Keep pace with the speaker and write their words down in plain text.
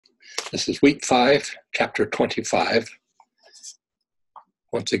This is week 5, chapter 25.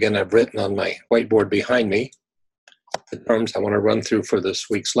 Once again, I've written on my whiteboard behind me the terms I want to run through for this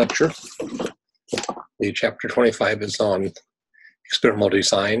week's lecture. The chapter 25 is on experimental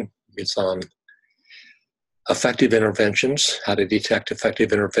design. It's on effective interventions, how to detect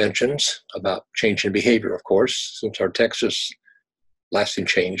effective interventions, about change in behavior, of course, since our text is lasting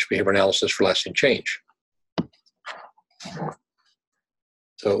change, behavior analysis for lasting change.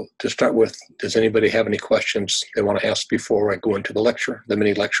 So to start with, does anybody have any questions they want to ask before I go into the lecture, the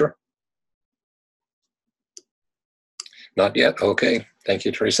mini lecture? Not yet? Okay. Thank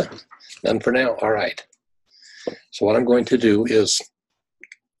you, Teresa. None for now. All right. So what I'm going to do is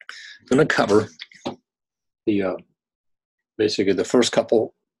I'm going to cover the basically the first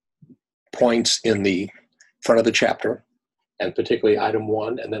couple points in the front of the chapter, and particularly item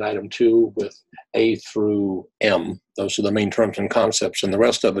 1 and then item 2 with A through M. Those are the main terms and concepts, and the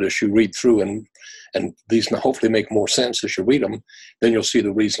rest of it as you read through, and these hopefully make more sense as you read them, then you'll see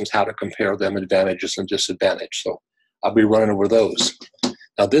the reasons how to compare them, advantages and disadvantages. So I'll be running over those.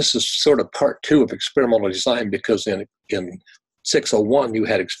 Now this is sort of part 2 of experimental design, because in 601 you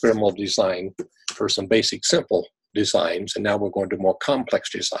had experimental design for some basic simple designs, and now we're going to more complex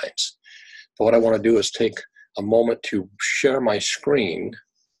designs. So what I want to do is take a moment to share my screen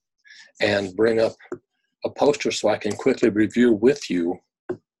and bring up a poster so I can quickly review with you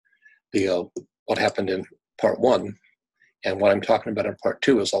the what happened in part 1, and what I'm talking about in part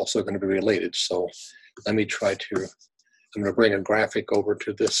 2 is also going to be related. So let me try to, I'm going to bring a graphic over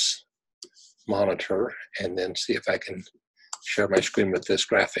to this monitor and then see if I can share my screen with this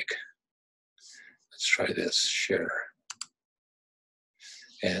graphic. Let's try this, share.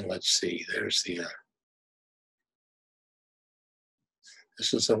 And let's see, there's the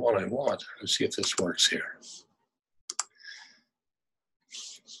this is the one I want. Let's see if this works here.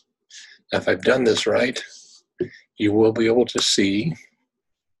 Now, if I've done this right, you will be able to see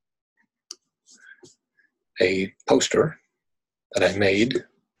a poster that I made,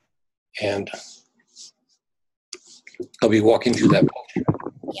 and I'll be walking through that poster.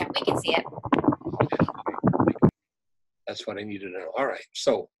 Yeah, we can see it. That's what I need to know. All right,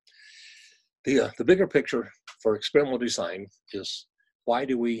 so the bigger picture for experimental design is, why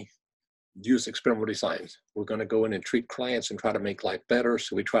do we use experimental design? We're going to go in and treat clients and try to make life better.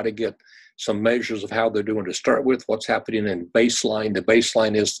 So we try to get some measures of how they're doing to start with, what's happening in baseline. The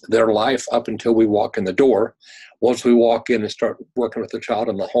baseline is their life up until we walk in the door. Once we walk in and start working with the child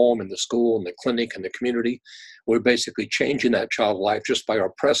in the home, in the school, in the clinic, in the community, we're basically changing that child's life just by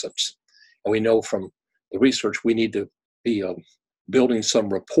our presence. And we know from the research we need to be building some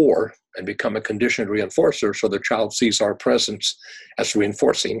rapport and become a conditioned reinforcer, so the child sees our presence as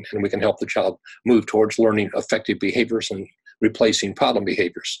reinforcing, and we can help the child move towards learning effective behaviors and replacing problem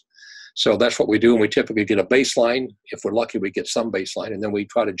behaviors. So that's what we do, and we typically get a baseline. If we're lucky, we get some baseline, and then we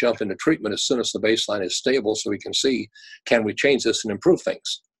try to jump into treatment as soon as the baseline is stable, so we can see, can we change this and improve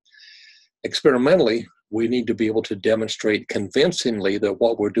things? Experimentally, we need to be able to demonstrate convincingly that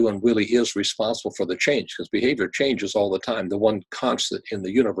what we're doing really is responsible for the change, because behavior changes all the time. The one constant in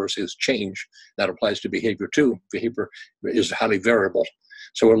the universe is change. That applies to behavior too. Behavior is highly variable.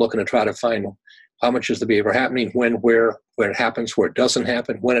 So we're looking to try to find how much is the behavior happening, when, where it happens, where it doesn't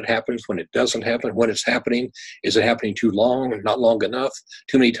happen, when it happens, when it doesn't happen, when it's happening. Is it happening too long or not long enough?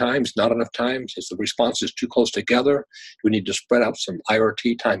 Too many times, not enough times? Is the responses too close together? Do we need to spread out some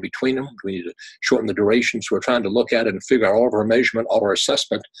IRT time between them? Do we need to shorten the duration? So we're trying to look at it and figure out all of our measurement, all of our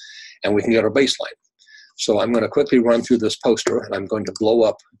assessment, and we can get our baseline. So I'm going to quickly run through this poster, and I'm going to blow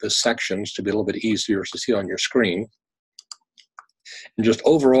up the sections to be a little bit easier to see on your screen. And just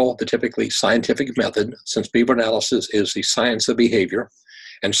overall, the typically scientific method, since behavior analysis is the science of behavior,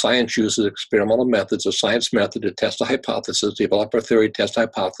 and science uses experimental methods, a science method to test a hypothesis, develop a theory, test a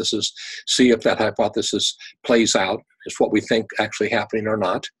hypothesis, see if that hypothesis plays out, is what we think actually happening or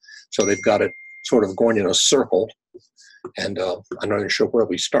not. So they've got it sort of going in a circle, and I'm not even sure where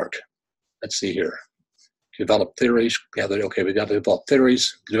we start. Let's see here. Develop theories. Yeah, okay, we got to develop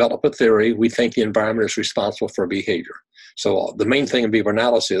theories. Develop a theory. We think the environment is responsible for behavior. So the main thing in behavior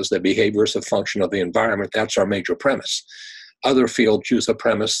analysis is that behavior is a function of the environment. That's our major premise. Other fields use the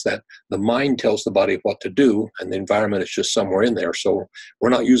premise that the mind tells the body what to do, and the environment is just somewhere in there. So we're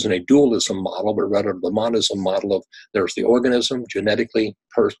not using a dualism model, but rather the monism model of there's the organism, genetically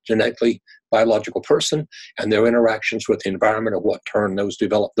biological person, and their interactions with the environment of what turn those,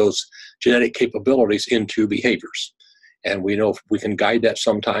 develop those genetic capabilities into behaviors. And we know we can guide that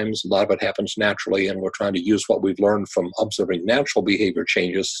sometimes. A lot of it happens naturally, and we're trying to use what we've learned from observing natural behavior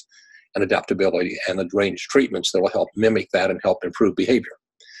changes and adaptability and the range treatments that will help mimic that and help improve behavior.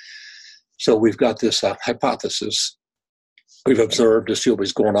 So we've got this hypothesis. We've observed to see what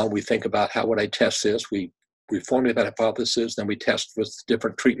was going on. We think about how would I test this. We formulate that hypothesis, then we test with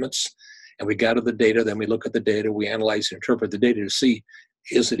different treatments, and we gather the data, then we look at the data, we analyze and interpret the data to see,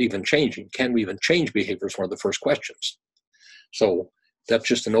 is it even changing? Can we even change behavior is one of the first questions. So that's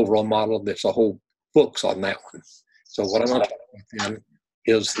just an overall model. There's a whole books on that one. So what I want to talk about then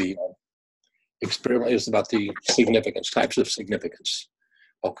is the experiment is about the significance, types of significance.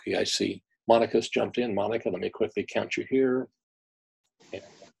 Okay, I see Monica's jumped in. Monica, let me quickly count you here.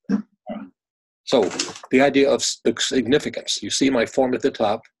 So the idea of significance, you see my form at the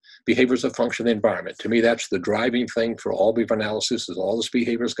top, behaviors of function of the environment. To me, that's the driving thing for all behavior analysis is all this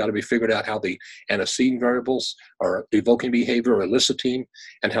behavior has got to be figured out how the antecedent variables are evoking behavior or eliciting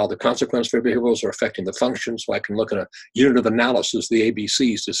and how the consequence variables are affecting the function. So I can look at a unit of analysis, the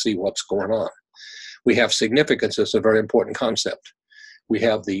ABCs, to see what's going on. We have significance as a very important concept. We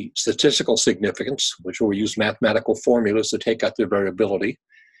have the statistical significance, which we use mathematical formulas to take out the variability.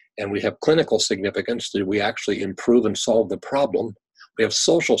 And we have clinical significance. Did we actually improve and solve the problem? We have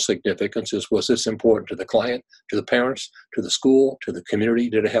social significance. Was this important to the client, to the parents, to the school, to the community?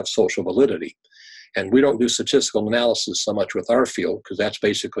 Did it have social validity? And we don't do statistical analysis so much with our field because that's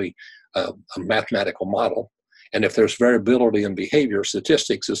basically a mathematical model. And if there's variability in behavior,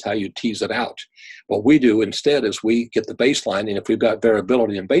 statistics is how you tease it out. What we do instead is we get the baseline, and if we've got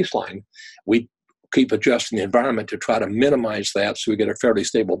variability in baseline, we keep adjusting the environment to try to minimize that so we get a fairly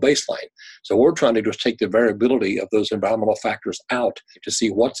stable baseline. So we're trying to just take the variability of those environmental factors out to see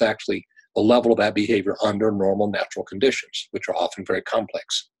what's actually the level of that behavior under normal natural conditions, which are often very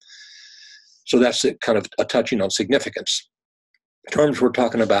complex. So that's it, kind of a touching on significance. Terms we're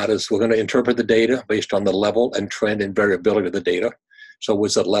talking about is we're going to interpret the data based on the level and trend and variability of the data. So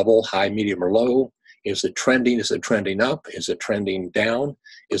was it level, high, medium, or low? Is it trending? Is it trending up? Is it trending down?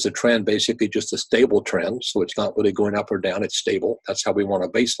 Is the trend basically just a stable trend? So it's not really going up or down, it's stable. That's how we want a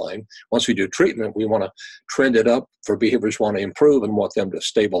baseline. Once we do treatment, we want to trend it up for behaviors we want to improve and want them to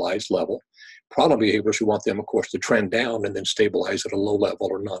stabilize level. Problem behaviors, we want them, of course, to trend down and then stabilize at a low level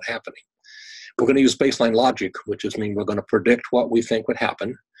or not happening. We're going to use baseline logic, which is mean we're going to predict what we think would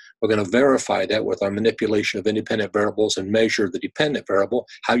happen. We're going to verify that with our manipulation of independent variables and measure the dependent variable.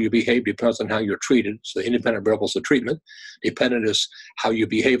 How you behave depends on how you're treated. So the independent variable is the treatment. Dependent is how you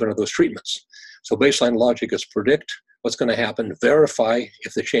behave under those treatments. So baseline logic is predict what's going to happen, verify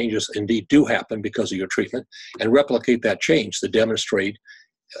if the changes indeed do happen because of your treatment, and replicate that change to demonstrate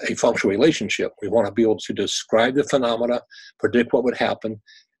a functional relationship. We want to be able to describe the phenomena, predict what would happen,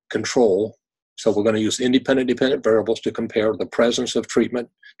 control. So we're going to use independent-dependent variables to compare the presence of treatment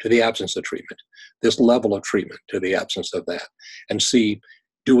to the absence of treatment, this level of treatment to the absence of that, and see,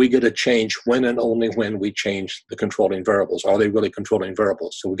 do we get a change when and only when we change the controlling variables? Are they really controlling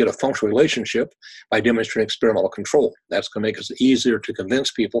variables? So we get a functional relationship by demonstrating experimental control. That's going to make us easier to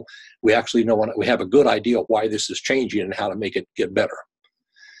convince people we actually know, we have a good idea of why this is changing and how to make it get better.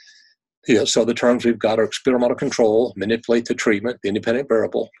 Yeah, so the terms we've got are experimental control, manipulate the treatment, the independent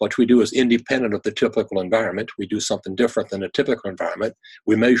variable. What we do is independent of the typical environment. We do something different than a typical environment.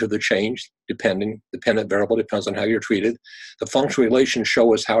 We measure the change, dependent variable depends on how you're treated. The functional relations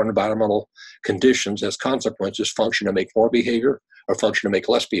show us how environmental conditions as consequences function to make more behavior or function to make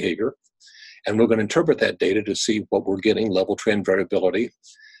less behavior. And we're going to interpret that data to see what we're getting, level, trend, variability.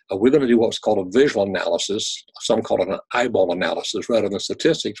 We're going to do what's called a visual analysis. Some call it an eyeball analysis. Rather than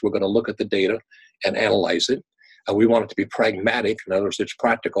statistics, we're going to look at the data and analyze it. We want it to be pragmatic. In other words, it's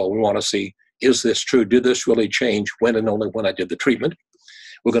practical. We want to see, is this true? Did this really change when and only when I did the treatment?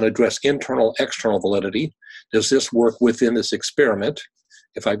 We're going to address internal, external validity. Does this work within this experiment?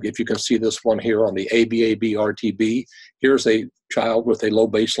 If you can see this one here on the ABAB-RTB, here's a child with a low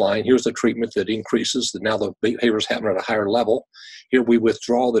baseline. Here's the treatment that increases. Now the behaviors happen at a higher level. Here we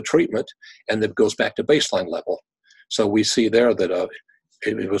withdraw the treatment, and it goes back to baseline level. So we see there that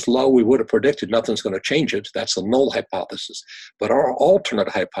if it was low, we would have predicted nothing's going to change it. That's the null hypothesis. But our alternate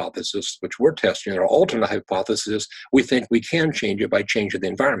hypothesis, which we're testing, our alternate hypothesis, we think we can change it by changing the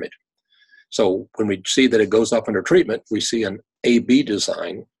environment. So when we see that it goes up under treatment, we see an A-B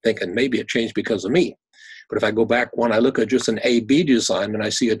design, thinking maybe it changed because of me. But if I go back, when I look at just an A-B design and I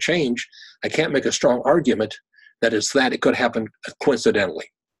see a change, I can't make a strong argument that it's that. It could happen coincidentally.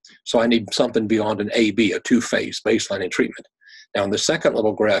 So I need something beyond an A-B, a two-phase baseline and treatment. Now in the second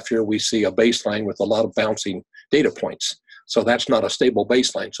little graph here, we see a baseline with a lot of bouncing data points. So that's not a stable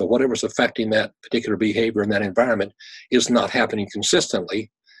baseline. So whatever's affecting that particular behavior in that environment is not happening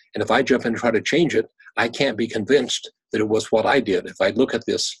consistently. And if I jump in and try to change it, I can't be convinced that it was what I did. If I look at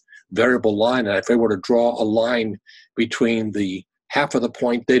this variable line, and if I were to draw a line between the half of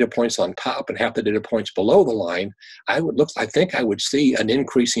the data points on top and half the data points below the line, I think I would see an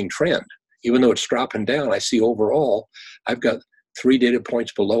increasing trend. Even though it's dropping down, I see overall, I've got 3 data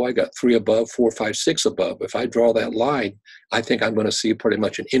points below, I got 3 above, 4, 5, 6 above. If I draw that line, I think I'm going to see pretty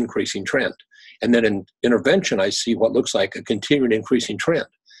much an increasing trend. And then in intervention, I see what looks like a continued increasing trend.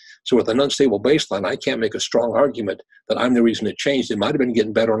 So with an unstable baseline, I can't make a strong argument that I'm the reason it changed. It might have been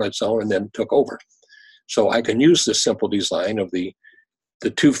getting better on its own and then took over. So I can use this simple design of the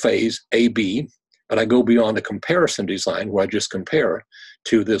 2-phase AB, but I go beyond the comparison design where I just compare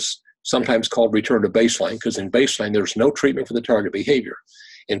to this, sometimes called return to baseline, because in baseline, there's no treatment for the target behavior.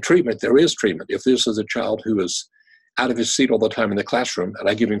 In treatment, there is treatment. If this is a child who is out of his seat all the time in the classroom, and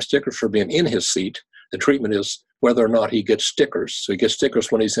I give him stickers for being in his seat, the treatment is whether or not he gets stickers. So he gets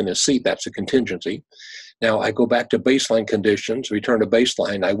stickers when he's in his seat. That's a contingency. Now I go back to baseline conditions, return to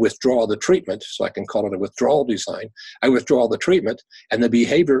baseline. I withdraw the treatment, so I can call it a withdrawal design. I withdraw the treatment, and the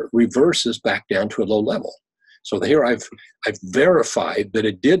behavior reverses back down to a low level. So here I've verified that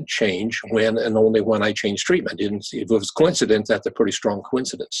it did change when and only when I changed treatment. If it was coincidence, that's a pretty strong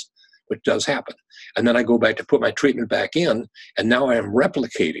coincidence, which does happen. And then I go back to put my treatment back in, and now I am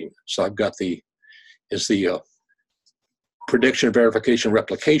replicating. So I've got the prediction, verification,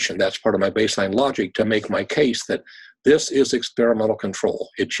 replication. That's part of my baseline logic to make my case that this is experimental control.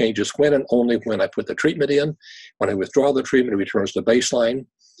 It changes when and only when I put the treatment in. When I withdraw the treatment, it returns to baseline.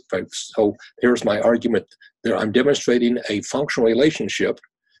 So here's my argument there. I'm demonstrating a functional relationship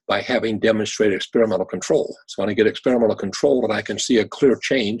by having demonstrated experimental control. So when I get experimental control and I can see a clear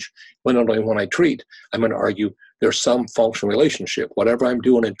change when and only when I treat, I'm going to argue there's some functional relationship. Whatever I'm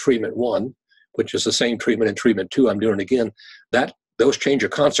doing in treatment 1, which is the same treatment in treatment 2, I'm doing again, those change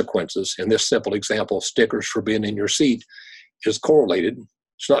of consequences. In this simple example, stickers for being in your seat is correlated.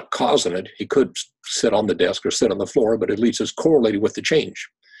 It's not causing it. He could sit on the desk or sit on the floor, but at least it's correlated with the change.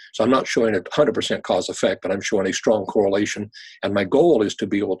 So I'm not showing a 100% cause effect, but I'm showing a strong correlation. And my goal is to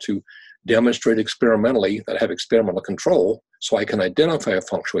be able to demonstrate experimentally that I have experimental control so I can identify a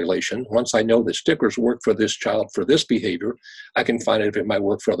functional relation. Once I know that stickers work for this child for this behavior, I can find out if it might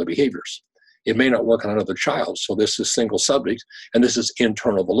work for other behaviors. It may not work on another child. So this is single subject, and this is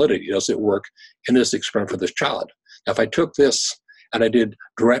internal validity. Does it work in this experiment for this child? Now, if I took this and I did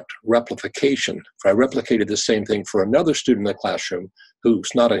direct replication, if I replicated the same thing for another student in the classroom who's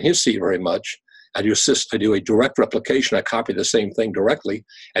not in his seat very much, I do a direct replication, I copy the same thing directly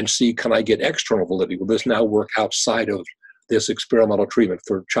and see, can I get external validity? Will this now work outside of this experimental treatment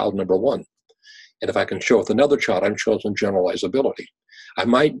for child number 1? And if I can show with another child, I'm showing generalizability. I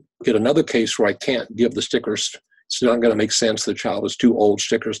might get another case where I can't give the stickers. It's not going to make sense. The child is too old.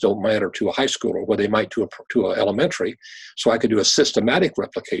 Stickers don't matter to a high schooler, where they might to an elementary. So I could do a systematic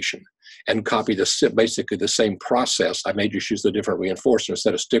replication and copy basically the same process. I may just use the different reinforcer.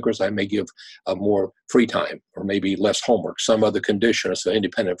 Instead of stickers, I may give more free time or maybe less homework, some other condition as an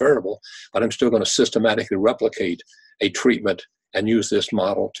independent variable, but I'm still going to systematically replicate a treatment and use this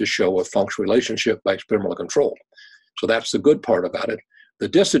model to show a functional relationship by experimental control. So that's the good part about it. The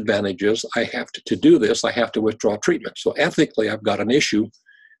disadvantage is to do this, I have to withdraw treatment. So ethically, I've got an issue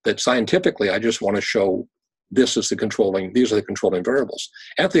that scientifically, I just want to show these are the controlling variables.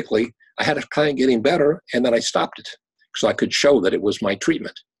 Ethically, I had a client getting better, and then I stopped it. So I could show that it was my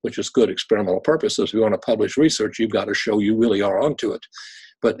treatment, which is good experimental purposes. If you want to publish research, you've got to show you really are onto it.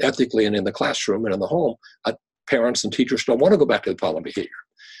 But ethically and in the classroom and in the home, parents and teachers don't want to go back to the problem behavior.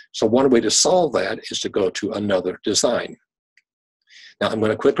 So one way to solve that is to go to another design. Now, I'm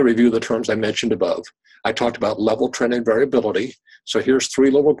going to quickly review the terms I mentioned above. I talked about level, trend, and variability. So here's 3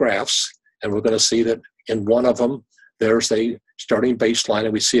 little graphs, and we're going to see that in one of them, there's a starting baseline,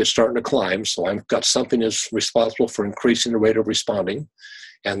 and we see it starting to climb. So I've got something that's responsible for increasing the rate of responding.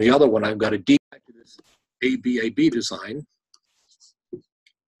 And the other one, I've got to deep back to this AB design.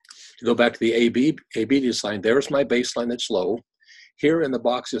 To go back to the AB design, there's my baseline that's low. Here in the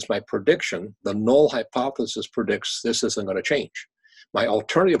box is my prediction. The null hypothesis predicts this isn't going to change. My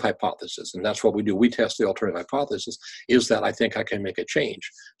alternative hypothesis, and that's what we do, we test the alternative hypothesis, is that I think I can make a change.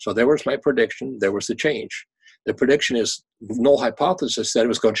 So there was my prediction, there was the change. The prediction is, null hypothesis said it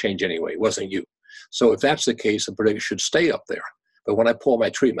was going to change anyway, it wasn't you. So if that's the case, the prediction should stay up there. But when I pull my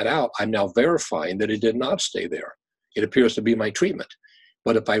treatment out, I'm now verifying that it did not stay there. It appears to be my treatment.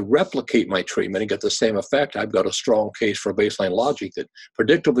 But if I replicate my treatment and get the same effect, I've got a strong case for baseline logic that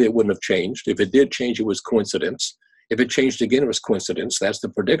predictably it wouldn't have changed. If it did change, it was coincidence. If it changed again, it was coincidence. That's the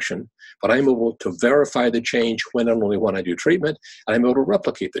prediction. But I'm able to verify the change when and only when I do treatment, and I'm able to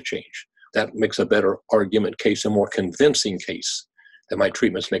replicate the change. That makes a better argument case, a more convincing case that my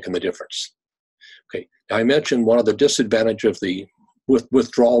treatment's making the difference. Okay, now I mentioned one of the disadvantages of the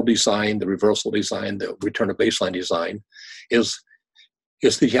withdrawal design, the reversal design, the return to baseline design, is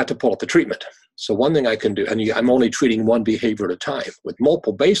that you have to pull up the treatment. So one thing I can do, and I'm only treating one behavior at a time. With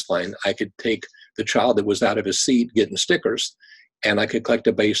multiple baseline, I could take the child that was out of his seat getting stickers, and I could collect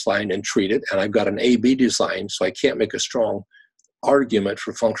a baseline and treat it. And I've got an A-B design, so I can't make a strong argument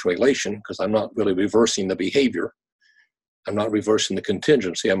for functional relation because I'm not really reversing the behavior. I'm not reversing the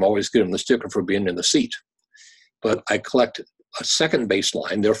contingency. I'm always giving the sticker for being in the seat. But I collect a second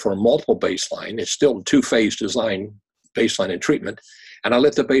baseline, therefore a multiple baseline. It's still a two-phase design, baseline and treatment. And I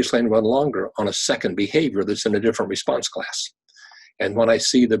let the baseline run longer on a second behavior that's in a different response class. And when I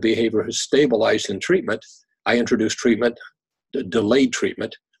see the behavior has stabilized in treatment, I introduce treatment, delayed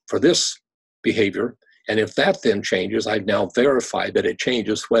treatment for this behavior. And if that then changes, I've now verified that it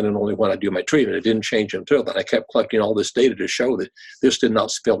changes when and only when I do my treatment. It didn't change until then. I kept collecting all this data to show that this did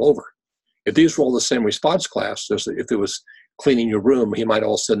not spill over. If these were all the same response class, if it was cleaning your room, he might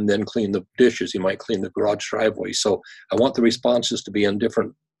all of a sudden then clean the dishes. He might clean the garage driveway. So I want the responses to be in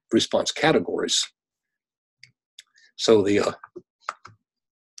different response categories. So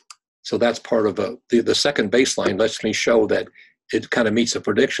so that's part of the second baseline lets me show that it kind of meets the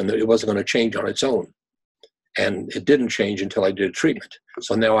prediction that it wasn't going to change on its own. And it didn't change until I did treatment.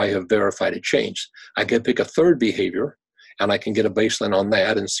 So now I have verified it changed. I can pick a third behavior, and I can get a baseline on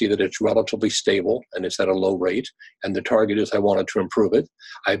that and see that it's relatively stable and it's at a low rate. And the target is I wanted to improve it.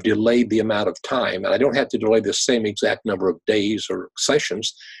 I've delayed the amount of time, and I don't have to delay the same exact number of days or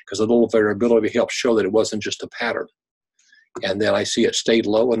sessions because a little variability helps show that it wasn't just a pattern. And then I see it stayed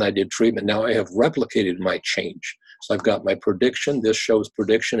low and I did treatment. Now I have replicated my change. So I've got my prediction. This shows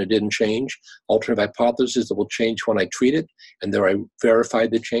prediction. It didn't change. Alternative hypothesis, it will change when I treat it. And there I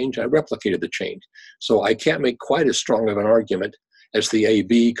verified the change. I replicated the change. So I can't make quite as strong of an argument as the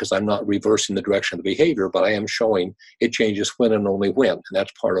A-B because I'm not reversing the direction of the behavior, but I am showing it changes when and only when. And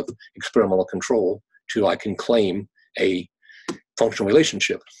that's part of experimental control till I can claim a functional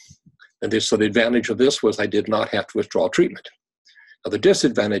relationship. And so the advantage of this was I did not have to withdraw treatment. Now the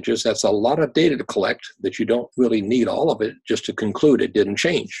disadvantage is that's a lot of data to collect that you don't really need all of it just to conclude it didn't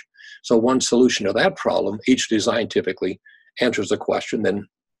change. So one solution to that problem, each design typically answers the question, then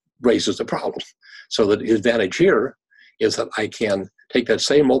raises the problem. So the advantage here is that I can take that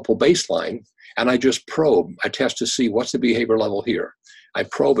same multiple baseline and I just probe. I test to see what's the behavior level here. I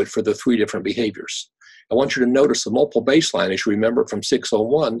probe it for the three different behaviors. I want you to notice the multiple baseline, as you remember from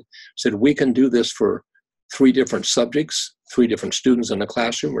 601, said we can do this for three different subjects, three different students in a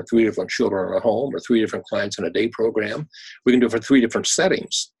classroom, or three different children in a home, or three different clients in a day program. We can do it for three different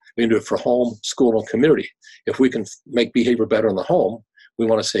settings. We can do it for home, school, and community. If we can make behavior better in the home, we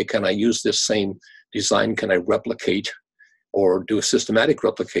want to say, can I use this same design? Can I replicate or do a systematic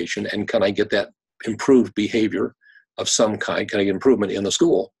replication? And can I get that improved behavior of some kind? Can I get improvement in the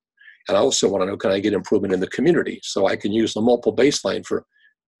school? And I also want to know, can I get improvement in the community? So I can use the multiple baseline for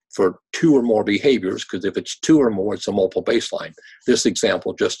two or more behaviors, because if it's two or more, it's a multiple baseline. This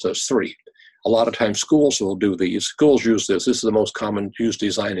example just does three. A lot of times schools will do these. Schools use this. This is the most common used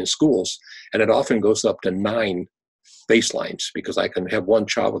design in schools. And it often goes up to 9 baselines because I can have one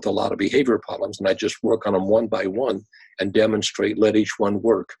child with a lot of behavior problems and I just work on them one by one and demonstrate, let each one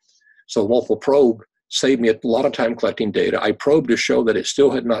work. So multiple probe saved me a lot of time collecting data. I probed to show that it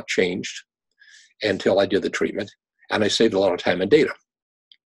still had not changed until I did the treatment, and I saved a lot of time and data.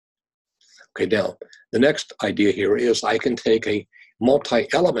 Okay, now, the next idea here is I can take a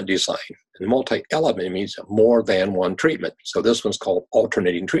multi-element design, and multi-element means more than one treatment. So this one's called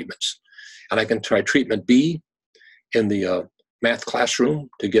alternating treatments. And I can try treatment B in the math classroom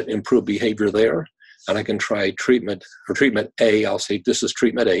to get improved behavior there, and I can try treatment A. I'll say this is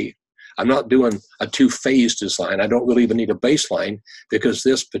treatment A. I'm not doing a two-phase design. I don't really even need a baseline because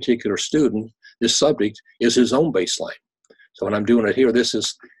this particular student, this subject, is his own baseline. So when I'm doing it here, this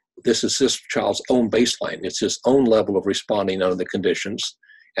is this child's own baseline. It's his own level of responding under the conditions.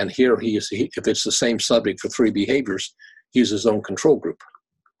 And here if it's the same subject for 3 behaviors, he's his own control group.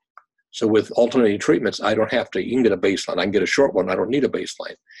 So with alternating treatments, I don't have to, you can get a baseline. I can get a short one. I don't need a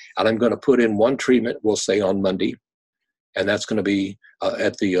baseline. And I'm going to put in one treatment, we'll say on Monday. And that's going to be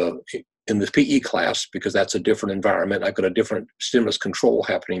in the PE class because that's a different environment. I've got a different stimulus control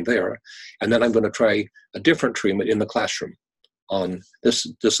happening there. And then I'm going to try a different treatment in the classroom. On this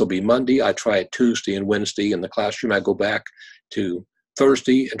will be Monday. I try it Tuesday and Wednesday in the classroom. I go back to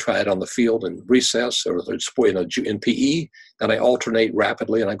Thursday and try it on the field in recess or in PE. Then I alternate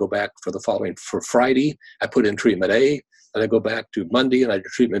rapidly and I go back for Friday. I put in treatment A and I go back to Monday and I do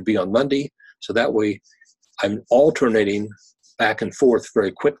treatment B on Monday. So that way I'm alternating back and forth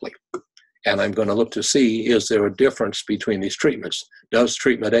very quickly. And I'm going to look to see, is there a difference between these treatments? Does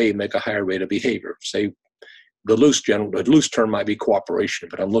treatment A make a higher rate of behavior? Say, the loose term might be cooperation,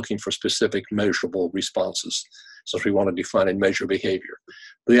 but I'm looking for specific measurable responses. So if we want to define and measure behavior.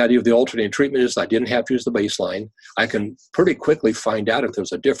 The idea of the alternating treatment is I didn't have to use the baseline. I can pretty quickly find out if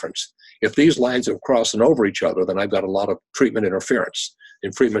there's a difference. If these lines are crossing over each other, then I've got a lot of treatment interference,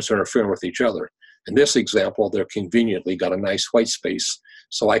 and treatments are interfering with each other. In this example, they're conveniently got a nice white space,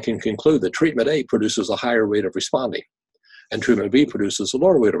 so I can conclude that treatment A produces a higher rate of responding, and treatment B produces a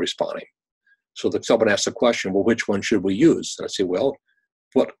lower rate of responding. So that someone asks the question, well, which one should we use? And I say, well,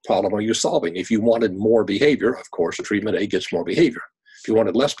 what problem are you solving? If you wanted more behavior, of course, treatment A gets more behavior. If you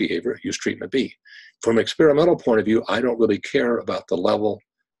wanted less behavior, use treatment B. From an experimental point of view, I don't really care about the level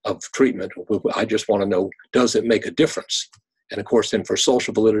of treatment. I just want to know, does it make a difference? And of course, then for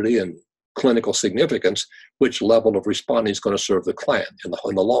social validity and clinical significance, which level of responding is going to serve the client in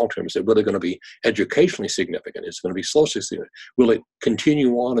the long term? Is it really going to be educationally significant? Is it going to be socially significant? Will it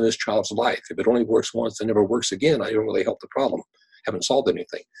continue on in this child's life? If it only works once and never works again, I don't really help the problem. Haven't solved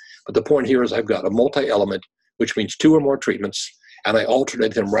anything. But the point here is I've got a multi-element, which means 2 or more treatments, and I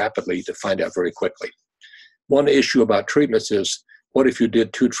alternate them rapidly to find out very quickly. One issue about treatments is, what if you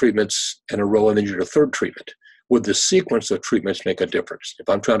did 2 treatments in a row and then you did a 3rd treatment? Would the sequence of treatments make a difference? If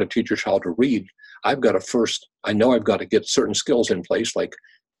I'm trying to teach a child to read, I know I've got to get certain skills in place, like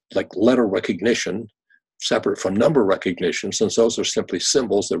letter recognition, separate from number recognition, since those are simply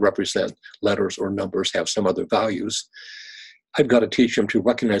symbols that represent letters or numbers, have some other values. I've got to teach them to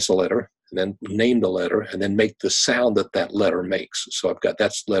recognize the letter, and then name the letter, and then make the sound that that letter makes. So I've got,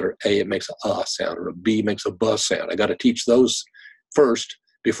 that's letter A, it makes a sound, or a B makes a B sound. I got to teach those first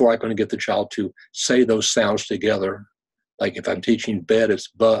before I can get the child to say those sounds together. Like if I'm teaching bed, it's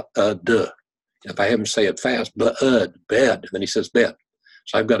b-d. If I have him say it fast, b-ud, bed, and then he says bed.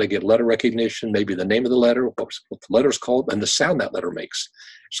 So I've got to get letter recognition, maybe the name of the letter, what the letter's called, and the sound that letter makes.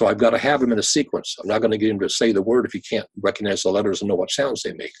 So I've got to have him in a sequence. I'm not going to get him to say the word if he can't recognize the letters and know what sounds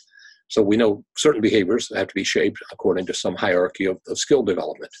they make. So we know certain behaviors have to be shaped according to some hierarchy of skill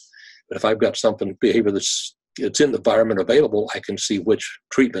development. But if I've got behavior that's in the environment available, I can see which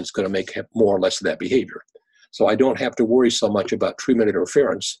treatment's going to make more or less of that behavior. So I don't have to worry so much about treatment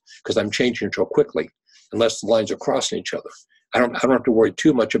interference because I'm changing so quickly, unless the lines are crossing each other. I don't have to worry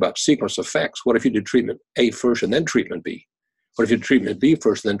too much about sequence effects. What if you did treatment A first and then treatment B? What if you did treatment B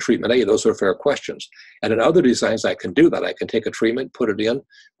first and then treatment A? Those are fair questions. And in other designs, I can do that. I can take a treatment, put it in,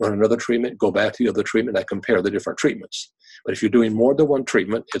 run another treatment, go back to the other treatment, I compare the different treatments. But if you're doing more than one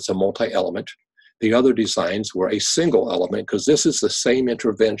treatment, it's a multi-element. The other designs were a single element, because this is the same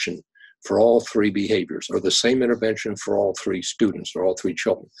intervention for all 3 behaviors, or the same intervention for all 3 students or all 3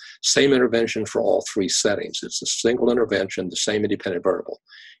 children. Same intervention for all 3 settings. It's a single intervention, the same independent variable.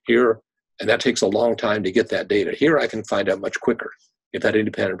 Here, and that takes a long time to get that data. Here I can find out much quicker if that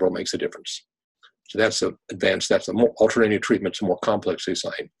independent variable makes a difference. So that's an advanced, that's a more alternating treatment's a more complex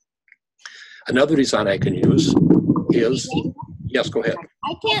design. Another design I can use is, yes, go ahead.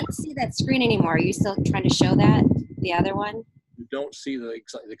 I can't see that screen anymore. Are you still trying to show that, the other one? You don't see the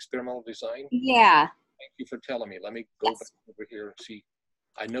experimental design? Yeah. Thank you for telling me. Let me go back over here and see.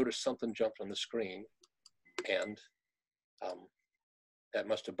 I noticed something jumped on the screen, and that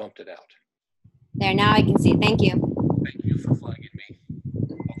must have bumped it out. There, now I can see. Thank you. Thank you for flagging me.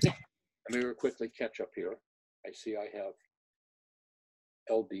 Okay. Let me quickly catch up here. I see I have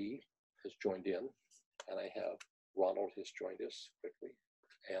LB has joined in, and I have Ronald has joined us quickly,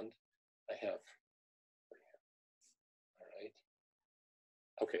 and I have, all right.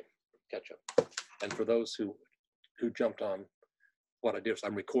 Okay, catch up. And for those who jumped on, what I did is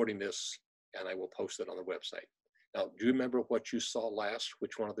I'm recording this and I will post it on the website. Now, do you remember what you saw last?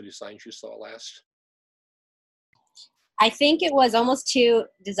 Which one of the designs you saw last? I think it was almost 2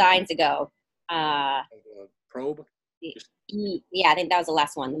 designs ago. Probe? Yeah, I think that was the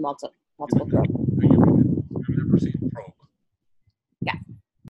last one, the multiple probe. You remember seeing probe? Yeah.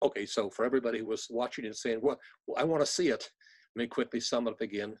 Okay, so for everybody who was watching and saying, well, I want to see it, let me quickly sum it up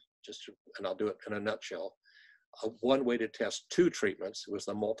again, and I'll do it in a nutshell. One way to test 2 treatments was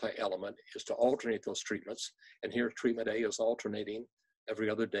the multi-element, is to alternate those treatments. And here treatment A is alternating every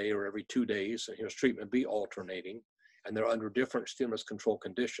other day or every 2 days. And here's treatment B alternating. And they're under different stimulus control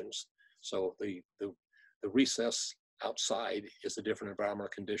conditions. So the recess outside is a different environmental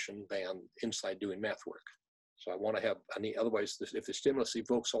condition than inside doing math work. So I want to have, otherwise, if the stimulus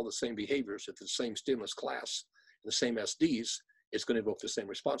evokes all the same behaviors, if it's the same stimulus class, the same SDs, it's going to evoke the same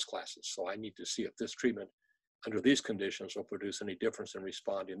response classes. So I need to see if this treatment under these conditions will produce any difference in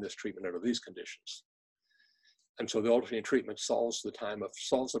responding in this treatment under these conditions. And so the alternating treatment solves the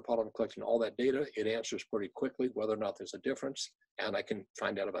problem of collecting all that data. It answers pretty quickly whether or not there's a difference, and I can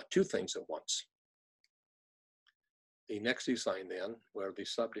find out about two things at once. The next design then, where the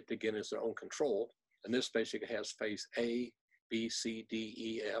subject again is their own control, and this basically has phase A, B, C, D,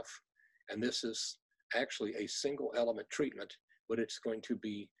 E, F, and this is actually a single element treatment, but it's going to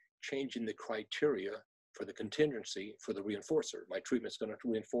be changing the criteria for the contingency for the reinforcer. My treatment's going to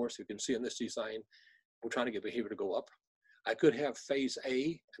reinforce. You can see in this design, we're trying to get behavior to go up. I could have phase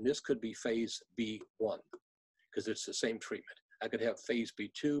A, and this could be phase B1, because it's the same treatment. I could have phase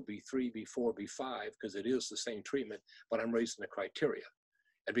B2, B3, B4, B5, because it is the same treatment, but I'm raising the criteria.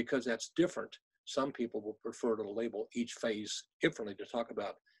 And because that's different, some people will prefer to label each phase differently, to talk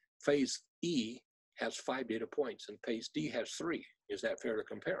about phase E has 5 data points and phase D has 3. Is that fair to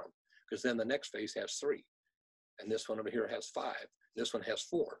compare them? Because then the next phase has 3. And this one over here has 5. This one has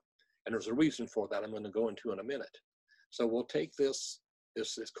 4. And there's a reason for that I'm going to go into in a minute. So we'll take this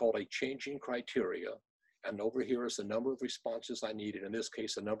is called a changing criteria. And over here is the number of responses I needed. In this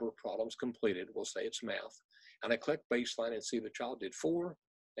case, the number of problems completed. We'll say it's math. And I click baseline and see the child did 4.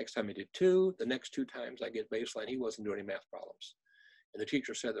 Next time he did 2. The next 2 times I get baseline, he wasn't doing any math problems. And the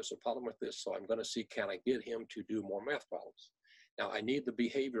teacher said there's a problem with this, so I'm going to see, can I get him to do more math problems? Now, I need the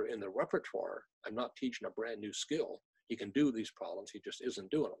behavior in the repertoire. I'm not teaching a brand new skill. He can do these problems, he just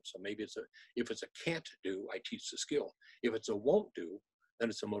isn't doing them. So maybe if it's a can't do, I teach the skill. If it's a won't do, then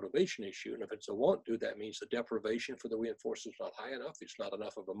it's a motivation issue. And if it's a won't do, that means the deprivation for the reinforcer is not high enough. It's not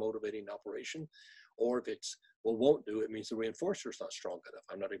enough of a motivating operation. Or if it's, well, won't do, it means the reinforcer is not strong enough.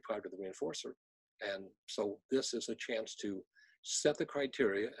 I'm not deprived of the reinforcer. And so this is a chance to set the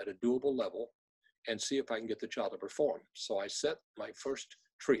criteria at a doable level and see if I can get the child to perform. So I set my first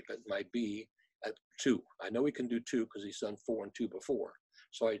treatment, my B, at 2. I know he can do 2 because he's done 4 and 2 before.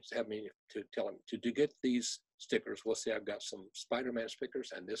 So I have me to tell him to get these stickers. We'll say I've got some Spider-Man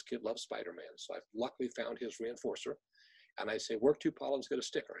stickers, and this kid loves Spider-Man. So I've luckily found his reinforcer. And I say, work 2 problems, get a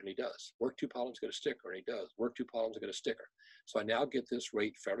sticker, and he does. Work 2 problems, get a sticker, and he does. Work 2 problems, get a sticker. So I now get this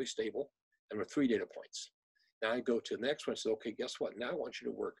rate fairly stable, and with 3 data points. Now I go to the next one and say, okay, guess what? Now I want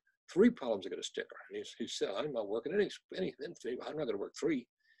you to work 3 problems to get a sticker. And he said, I'm not working anything. I'm not going to work 3.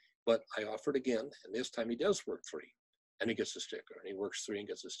 But I offered again, and this time he does work 3. And he gets a sticker. And he works 3 and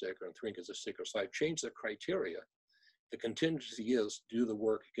gets a sticker, and 3 and gets a sticker. So I've changed the criteria. The contingency is do the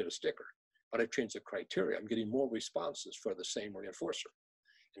work, get a sticker. But I've changed the criteria. I'm getting more responses for the same reinforcer.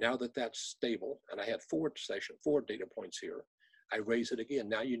 And now that that's stable, and I had 4 data points here, I raise it again.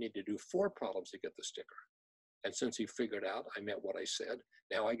 Now you need to do 4 problems to get the sticker. And since he figured out I meant what I said,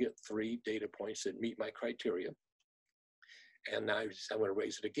 now I get 3 data points that meet my criteria. And now I'm going to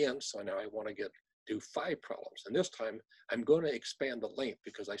raise it again. So now I want to do 5 problems. And this time I'm going to expand the length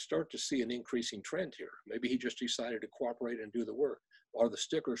because I start to see an increasing trend here. Maybe he just decided to cooperate and do the work. Are the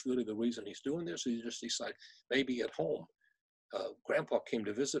stickers really the reason he's doing this? Or he just decided maybe at home. Grandpa came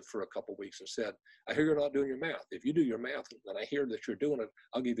to visit for a couple weeks and said, I hear you're not doing your math. If you do your math and I hear that you're doing it,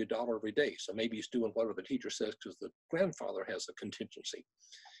 I'll give you $1 every day. So maybe he's doing whatever the teacher says because the grandfather has a contingency.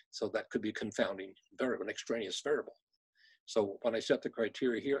 So that could be a confounding variable, an extraneous variable. So when I set the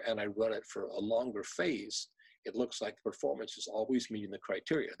criteria here and I run it for a longer phase, it looks like the performance is always meeting the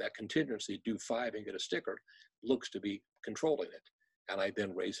criteria. That contingency, do 5 and get a sticker, looks to be controlling it. And I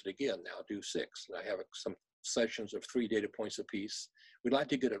then raise it again, now do 6. And I have some sessions of 3 data points apiece. We'd like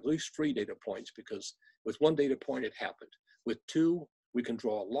to get at least 3 data points because with 1 data point, it happened. With 2, we can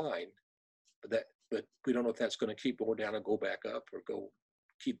draw a line, but we don't know if that's going to keep going down and go back up or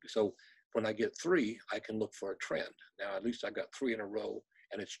so when I get 3, I can look for a trend. Now, at least I got 3 in a row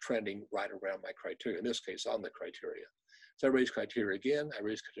and it's trending right around my criteria, in this case, on the criteria. So I raise criteria again,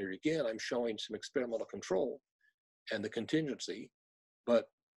 I'm showing some experimental control and the contingency, but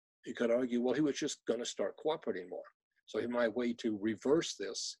you could argue, well, he was just going to start cooperating more. So my way to reverse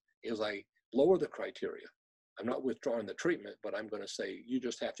this is I lower the criteria. I'm not withdrawing the treatment, but I'm going to say, you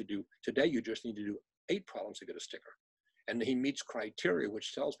just have to do, today you just need to do 8 problems to get a sticker. And he meets criteria,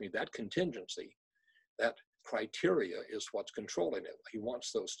 which tells me that contingency, that criteria is what's controlling it. He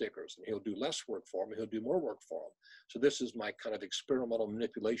wants those stickers and he'll do less work for him, he'll do more work for him. So this is my kind of experimental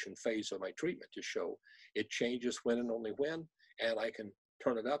manipulation phase of my treatment to show it changes when and only when, and I can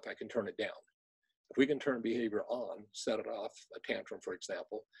turn it up, I can turn it down. If we can turn behavior on, set it off, a tantrum, for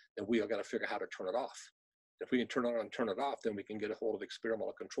example, then we have got to figure out how to turn it off. If we can turn it on and turn it off, then we can get a hold of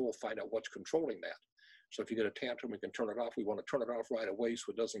experimental control, find out what's controlling that. So if you get a tantrum, we can turn it off. We want to turn it off right away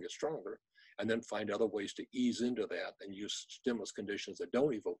so it doesn't get stronger, and then find other ways to ease into that and use stimulus conditions that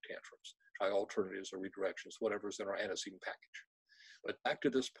don't evoke tantrums. Try alternatives or redirections, whatever's in our antecedent package. But back to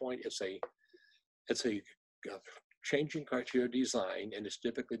this point, it's a changing criteria design, and it's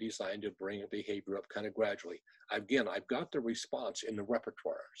typically designed to bring a behavior up kind of gradually. Again, I've got the response in the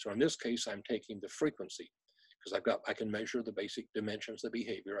repertoire. So in this case, I'm taking the frequency because I can measure the basic dimensions of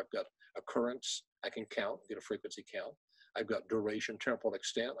behavior. I've got occurrence, I can count, get a frequency count. I've got duration, temporal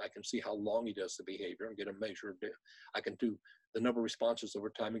extent. I can see how long he does the behavior and get a measure. I can do the number of responses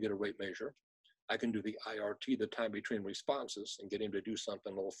over time and get a rate measure. I can do the IRT, the time between responses, and get him to do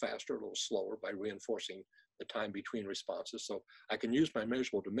something a little faster, a little slower by reinforcing the time between responses. So I can use my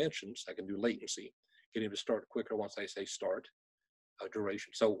measurable dimensions. I can do latency, get him to start quicker once I say start,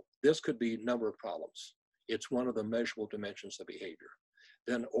 duration. So this could be a number of problems. It's one of the measurable dimensions of behavior.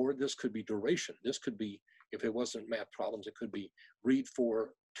 Then, or this could be duration. This could be, if it wasn't math problems, it could be read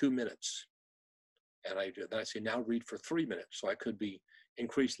for 2 minutes. And then I say now read for 3 minutes. So I could be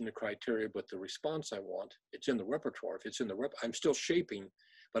increasing the criteria, but the response I want, it's in the repertoire. If it's in the I'm still shaping,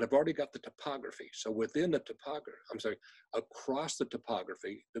 but I've already got the topography. So within the topography, across the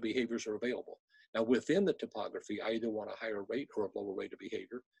topography, the behaviors are available. Now within the topography, I either want a higher rate or a lower rate of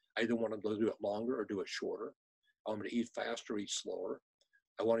behavior. I either want to do it longer or do it shorter. I want him to eat faster, eat slower.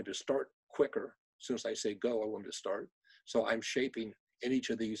 I want him to start quicker. As soon as I say go, I want him to start. So I'm shaping in each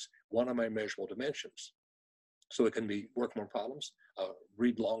of these one of my measurable dimensions. So it can be work more problems,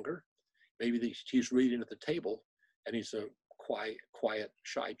 read longer. Maybe he's reading at the table and he's a quiet,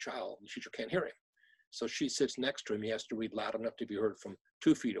 shy child. The teacher can't hear him. So she sits next to him. He has to read loud enough to be heard from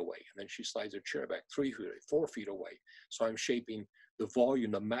 2 feet away. And then she slides her chair back 3 feet, 4 feet away. So I'm shaping the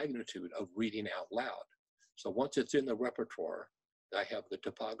volume, the magnitude of reading out loud. So once it's in the repertoire, I have the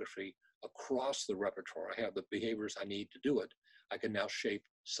topography across the repertoire. I have the behaviors I need to do it. I can now shape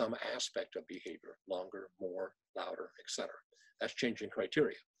some aspect of behavior, longer, more, louder, etc. That's changing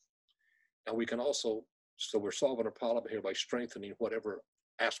criteria. Now we can also, so we're solving a problem here by strengthening whatever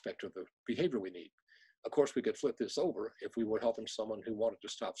aspect of the behavior we need. Of course, we could flip this over if we were helping someone who wanted to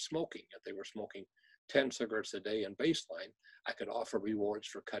stop smoking. If they were smoking 10 cigarettes a day in baseline, I could offer rewards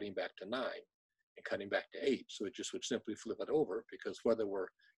for cutting back to 9 and cutting back to 8. So it just would simply flip it over, because whether we're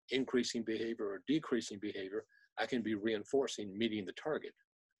increasing behavior or decreasing behavior, I can be reinforcing meeting the target,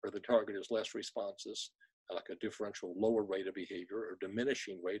 where the target is less responses, like a differential lower rate of behavior, or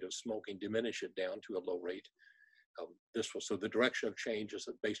diminishing rate of smoking, diminish it down to a low rate. So the direction of change is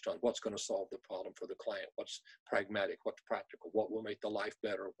based on what's going to solve the problem for the client, what's pragmatic, what's practical, what will make the life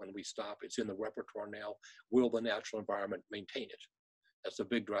better when we stop. It's in the repertoire now. Will the natural environment maintain it? That's a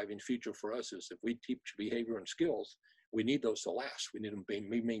big driving feature for us, is if we teach behavior and skills, we need those to last. We need them being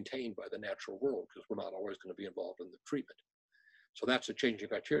maintained by the natural world, because we're not always going to be involved in the treatment. So that's a changing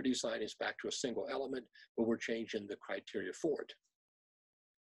criteria design. Is back to a single element, but we're changing the criteria for it.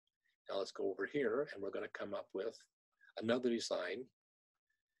 Now let's go over here, and we're going to come up with another design.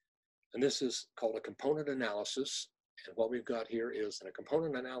 And this is called a component analysis. And what we've got here is, in a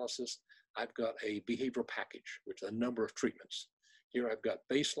component analysis, I've got a behavioral package, which is a number of treatments. Here I've got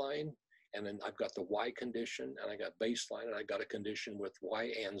baseline, and then I've got the Y condition, and I got baseline, and I got a condition with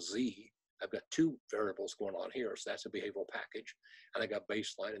Y and Z. I've got 2 variables going on here, so that's a behavioral package. And I got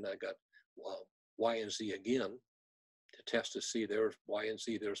baseline, and then I got Y and Z again to test to see there's Y and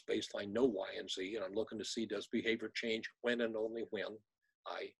Z, there's baseline, no Y and Z, and I'm looking to see, does behavior change when and only when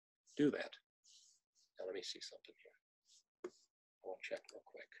I do that. Now let me see something here. I want to check real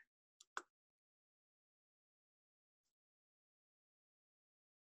quick.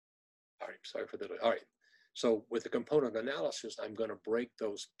 All right, sorry for that. All right, so with the component analysis, I'm going to break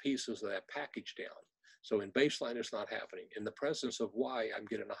those pieces of that package down. So in baseline, it's not happening. In the presence of Y, I'm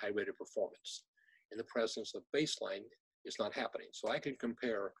getting a high rate of performance. In the presence of baseline, it's not happening. So I can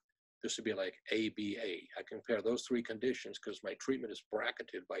compare, this would be like ABA. I compare those 3 conditions because my treatment is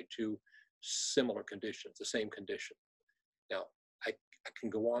bracketed by 2 similar conditions, the same condition. Now, I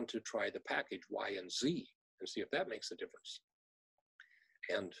can go on to try the package Y and Z and see if that makes a difference.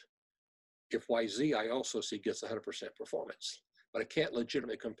 And if YZ, I also see gets 100% performance, but I can't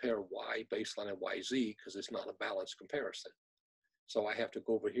legitimately compare Y baseline and YZ because it's not a balanced comparison. So I have to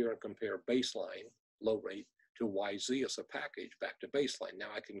go over here and compare baseline, low rate, to YZ as a package back to baseline. Now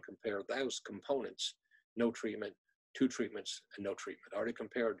I can compare those components, no treatment, 2 treatments, and no treatment. I already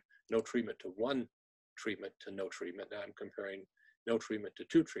compared no treatment to 1 treatment to no treatment. Now I'm comparing no treatment to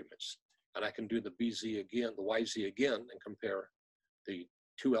 2 treatments. And I can do the BZ again, the YZ again, and compare the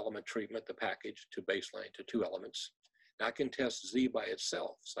 2-element treatment, the package, to baseline to 2 elements. Now I can test Z by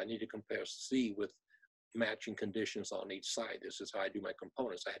itself. So I need to compare Z with matching conditions on each side. This is how I do my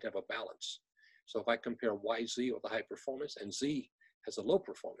components. I had to have a balance. So if I compare YZ with a high performance and Z has a low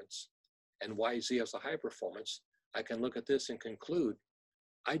performance, and YZ has a high performance, I can look at this and conclude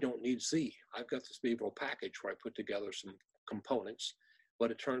I don't need Z. I've got this behavioral package where I put together some components,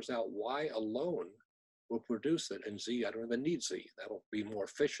 but it turns out Y alone will produce it, and Z, I don't even need Z. That'll be more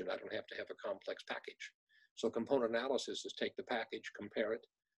efficient. I don't have to have a complex package. So component analysis is take the package, compare it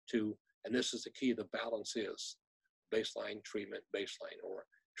to, and this is the key, the balance is baseline, treatment, baseline, or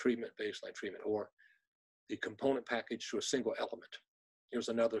treatment, baseline, treatment, or the component package to a single element. Here's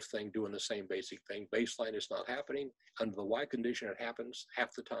another thing doing the same basic thing. Baseline is not happening. Under the Y condition, it happens half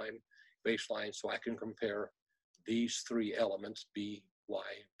the time. Baseline, so I can compare these three elements, B, Y,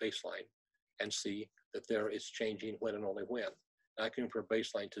 baseline, and see that there is changing when and only when. I can compare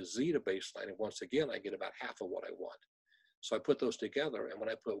baseline to Z to baseline, and once again, I get about half of what I want. So I put those together, and when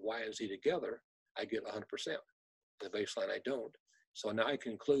I put Y and Z together, I get 100%. The baseline, I don't. So now I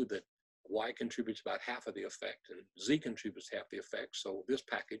conclude that Y contributes about half of the effect, and Z contributes half the effect. So this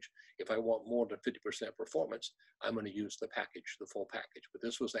package, if I want more than 50% performance, I'm going to use the package, the full package. But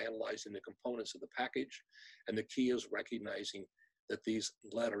this was analyzing the components of the package, and the key is recognizing that these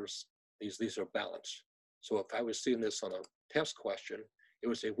letters, these are balanced. So if I was seeing this on a test question, it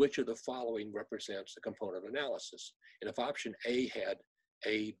would say, which of the following represents the component analysis? And if option A had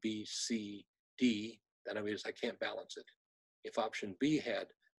A, B, C, D, then I mean, I can't balance it. If option B had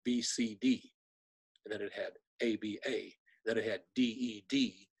B, C, D, and then it had A, B, A, then it had D, E,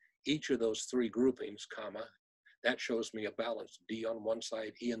 D, each of those three groupings, comma, that shows me a balance. D on one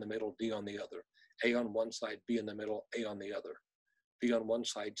side, E in the middle, D on the other. A on one side, B in the middle, A on the other. B on one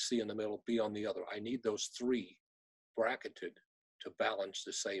side, C in the middle, B on the other. I need those three bracketed to balance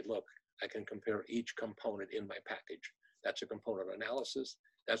to say, look, I can compare each component in my package. That's a component analysis.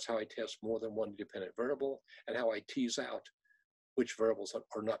 That's how I test more than one dependent variable, and how I tease out which variables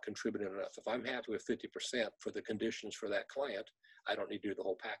are not contributing enough. If I'm happy with 50% for the conditions for that client, I don't need to do the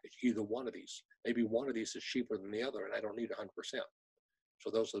whole package, either one of these. Maybe one of these is cheaper than the other, and I don't need 100%. So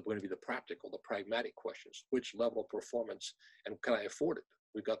those are going to be the practical, the pragmatic questions. Which level of performance, and can I afford it?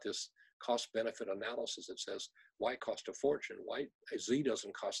 We've got this cost-benefit analysis that says, why cost a fortune? Why Z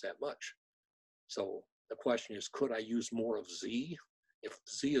doesn't cost that much? So the question is, could I use more of Z? If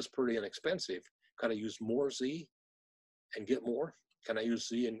Z is pretty inexpensive, could I use more Z and get more? Can I use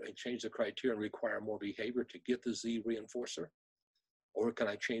Z and change the criteria and require more behavior to get the Z reinforcer? Or can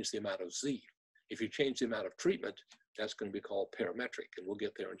I change the amount of Z? If you change the amount of treatment, that's going to be called parametric, and we'll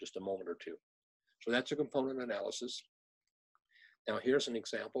get there in just a moment or two. So that's a component analysis. Now here's an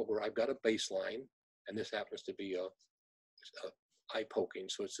example where I've got a baseline, and this happens to be a eye poking,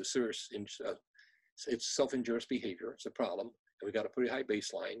 so it's a serious, it's self-injurious behavior, it's a problem, and we got a pretty high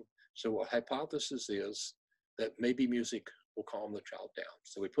baseline. So a hypothesis is that maybe music will calm the child down.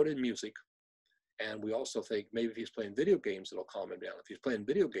 So we put in music, and we also think maybe if he's playing video games, it'll calm him down. If he's playing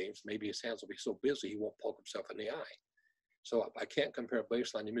video games, maybe his hands will be so busy he won't poke himself in the eye. So I can't compare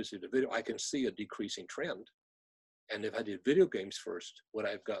baseline to music to video. I can see a decreasing trend. And if I did video games first, would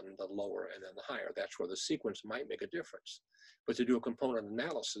I have gotten the lower and then the higher? That's where the sequence might make a difference. But to do a component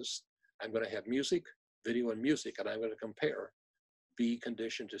analysis, I'm going to have music, video, and music, and I'm going to compare B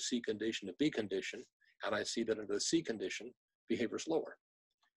condition to C condition to B condition, and I see that under the C condition, behavior is lower.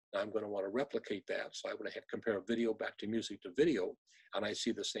 Now I'm going to want to replicate that, so I'm going to have to compare video back to music to video, and I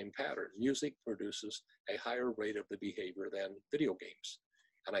see the same pattern. Music produces a higher rate of the behavior than video games,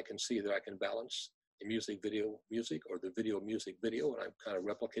 and I can see that I can balance the music, video, music, or the video, music, video, and I'm kind of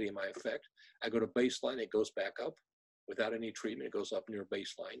replicating my effect. I go to baseline, it goes back up. Without any treatment, it goes up near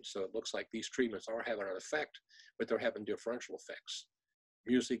baseline. So it looks like these treatments are having an effect, but they're having differential effects.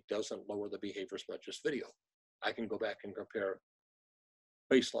 Music doesn't lower the behavior as much as video. I can go back and compare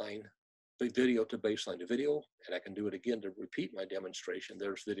baseline, video to baseline to video, and I can do it again to repeat my demonstration.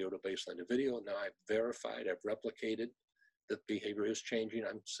 There's video to baseline to video. Now I've verified, I've replicated that behavior is changing.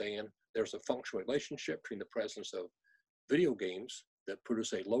 I'm saying there's a functional relationship between the presence of video games that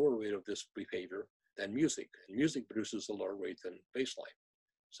produce a lower rate of this behavior than music, and music produces a lower rate than baseline.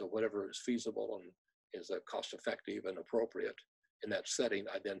 So whatever is feasible and is cost effective and appropriate in that setting,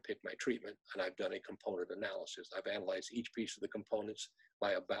 I then pick my treatment, and I've done a component analysis. I've analyzed each piece of the components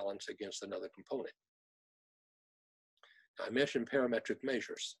by a balance against another component. Now, I mentioned parametric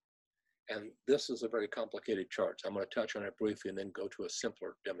measures, and this is a very complicated chart. So I'm going to touch on it briefly and then go to a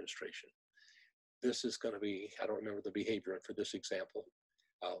simpler demonstration. This is going to be, I don't remember the behavior for this example.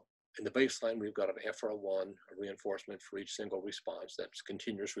 In the baseline, we've got an FR1, a reinforcement for each single response. That's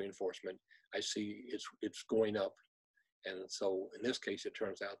continuous reinforcement. I see it's going up. And so in this case, it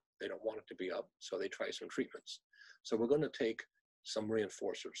turns out they don't want it to be up, so they try some treatments. So we're going to take some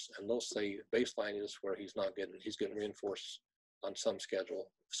reinforcers, and they'll say baseline is where he's getting reinforced on some schedule,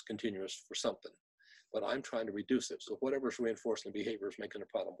 it's continuous for something. but I'm trying to reduce it. So whatever's reinforcing the behavior is making the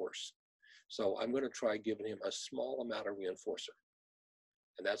problem worse. So I'm going to try giving him a small amount of reinforcer,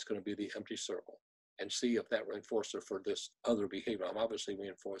 and that's going to be the empty circle, and see if that reinforcer for this other behavior, I'm obviously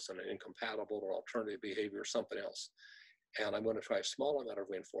reinforcing an incompatible or alternative behavior or something else. And I'm going to try a small amount of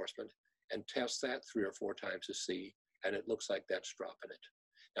reinforcement and test that 3 or 4 times to see, and it looks like that's dropping it.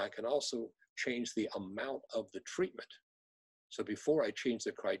 Now I can also change the amount of the treatment. So before I change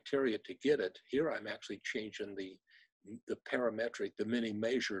the criteria to get it, here I'm actually changing the parametric, the mini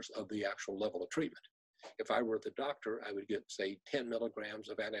measures of the actual level of treatment. If I were the doctor, I would get, say, 10 milligrams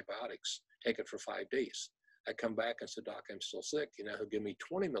of antibiotics, take it for 5 days. I come back and say, Doc, I'm still sick. You know, he'll give me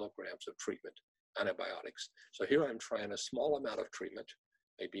 20 milligrams of treatment, antibiotics. So here I'm trying a small amount of treatment.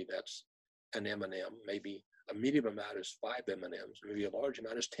 Maybe that's an M&M, maybe a medium amount is 5 M&Ms, maybe a large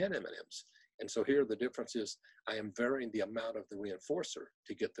amount is 10 M&Ms. And so here the difference is I am varying the amount of the reinforcer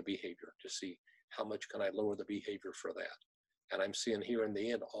to get the behavior, to see how much can I lower the behavior for that. And I'm seeing here in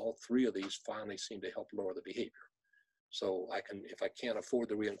the end, all 3 of these finally seem to help lower the behavior. So I can, if I can't afford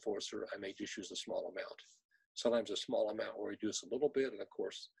the reinforcer, I may just use a small amount. Sometimes a small amount will reduce a little bit, and of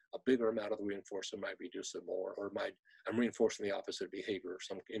course, a bigger amount of the reinforcer might reduce it more, or I'm reinforcing the opposite behavior,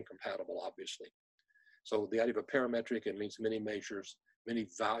 some incompatible, obviously. So the idea of a parametric, it means many measures, many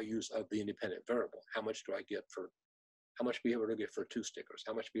values of the independent variable. How much do I get for, how much behavior do I get for 2 stickers?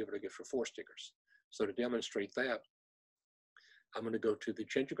 How much behavior do I get for 4 stickers? So to demonstrate that, I'm going to go to the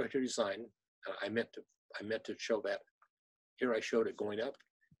change of criteria design. I meant to show that. Here I showed it going up.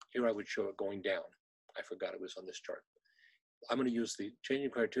 Here I would show it going down. I forgot it was on this chart. I'm going to use the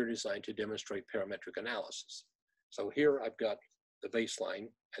changing criteria design to demonstrate parametric analysis. So here I've got the baseline,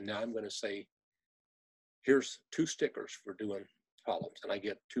 and now I'm going to say, here's 2 stickers for doing problems, and I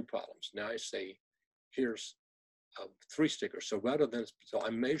get 2 problems. Now I say, here's 3 stickers. So rather than, so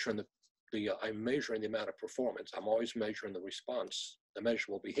I'm measuring I'm measuring the amount of performance. I'm always measuring the response, the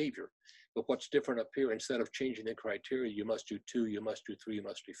measurable behavior. But what's different up here, instead of changing the criteria, you must do 2, you must do 3, you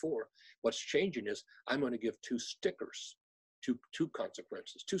must do 4. What's changing is I'm going to give 2 stickers, two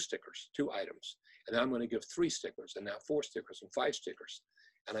consequences, 2 stickers, 2 items. And then I'm going to give 3 stickers, and now 4 stickers and 5 stickers.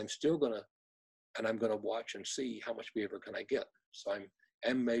 And I'm still going to, and I'm going to watch and see how much behavior can I get. So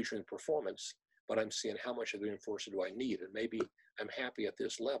I'm measuring performance, but I'm seeing how much of the reinforcer do I need. And maybe I'm happy at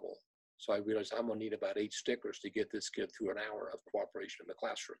this level. So I realize I'm going to need about 8 stickers to get this kid through an hour of cooperation in the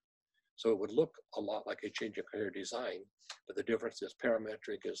classroom. So it would look a lot like a change of criteria design, but the difference is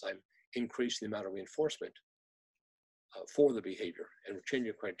parametric is I'm increasing the amount of reinforcement for the behavior. And with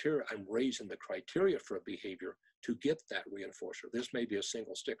changing criteria, I'm raising the criteria for a behavior to get that reinforcer. This may be a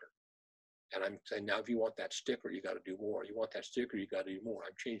single sticker. And I'm saying, now if you want that sticker, you got to do more. You want that sticker, you got to do more.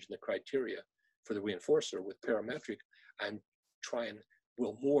 I'm changing the criteria for the reinforcer. With parametric, I'm trying,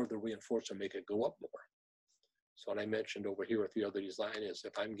 will more of the reinforcer make it go up more? So what I mentioned over here with the other design is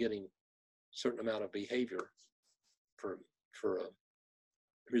if I'm getting a certain amount of behavior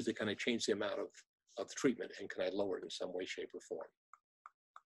really can I change the amount of the treatment, and can I lower it in some way, shape, or form?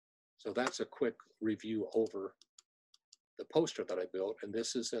 So that's a quick review over the poster that I built, and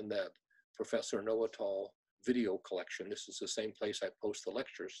this is in that Professor Noatal video collection. This is the same place I post the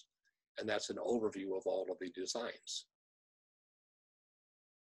lectures, and that's an overview of all of the designs.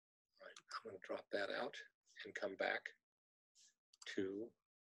 All right, I'm going to drop that out and come back to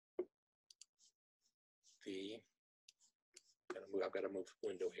the, I've got to move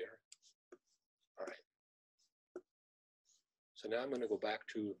window here. All right. So now I'm going to go back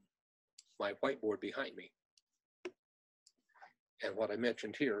to my whiteboard behind me. And what I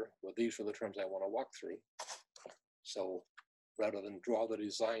mentioned here, well, these are the terms I want to walk through. So rather than draw the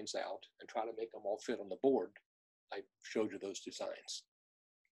designs out and try to make them all fit on the board, I showed you those designs.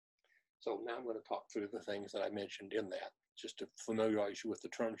 So now I'm going to talk through the things that I mentioned in that, just to familiarize you with the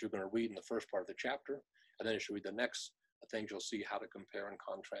terms you're going to read in the first part of the chapter. And then as you read the next things, you'll see how to compare and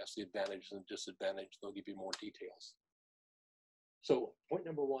contrast the advantages and disadvantages. They'll give you more details. So point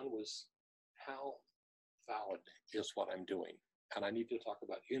number 1 was how valid is what I'm doing. And I need to talk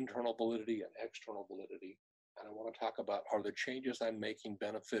about internal validity and external validity. And I want to talk about, are the changes I'm making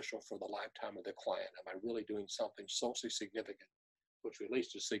beneficial for the lifetime of the client? Am I really doing something socially significant, which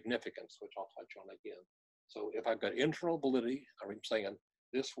relates to significance, which I'll touch on again. So if I've got internal validity, I'm saying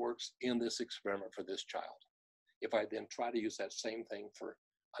this works in this experiment for this child. If I then try to use that same thing for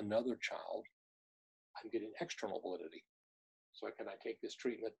another child, I'm getting external validity. So can I take this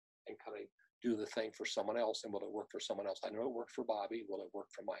treatment and can I do the thing for someone else, and will it work for someone else? I know it worked for Bobby, will it work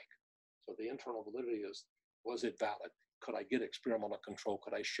for Mike? So the internal validity is, was it valid? Could I get experimental control?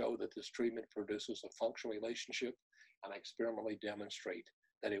 Could I show that this treatment produces a functional relationship, and I experimentally demonstrate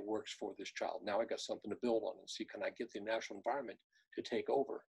that it works for this child. Now I got something to build on and see, can I get the natural environment to take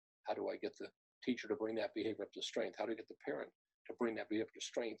over? How do I get the teacher to bring that behavior up to strength? How do I get the parent to bring that behavior up to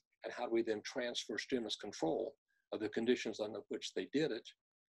strength? And how do we then transfer stimulus control of the conditions under which they did it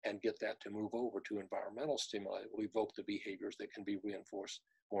and get that to move over to environmental stimuli that will evoke the behaviors that can be reinforced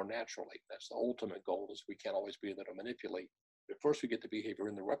more naturally? That's the ultimate goal, is we can't always be able to manipulate. But first we get the behavior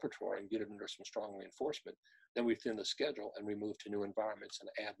in the repertoire and get it under some strong reinforcement. Then we thin the schedule and we move to new environments and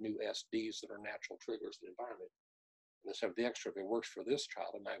add new SDs that are natural triggers to the environment. And let's have the extra. If it works for this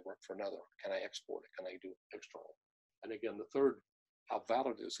child, it might work for another. Can I export it? Can I do external? And again, the third, how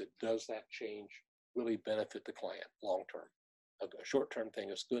valid is it? Does that change really benefit the client long term? A short-term thing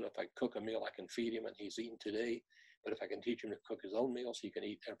is good. If I cook a meal, I can feed him and he's eaten today. But if I can teach him to cook his own meals, he can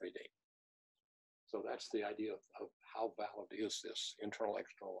eat every day. So that's the idea of how valid is this, internal,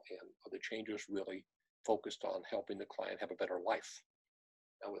 external, and are the changes really focused on helping the client have a better life?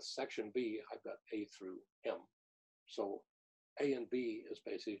 Now with section B, I've got A through M. So A and B is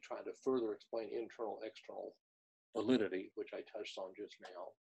basically trying to further explain internal, external validity, which I touched on just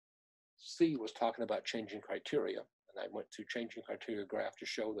now. C was talking about changing criteria, and I went through changing criteria graph to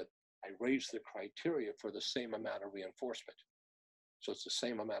show that I raised the criteria for the same amount of reinforcement. So it's the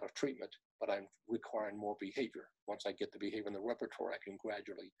same amount of treatment, but I'm requiring more behavior. Once I get the behavior in the repertoire, I can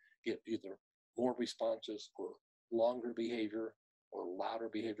gradually get either more responses or longer behavior or louder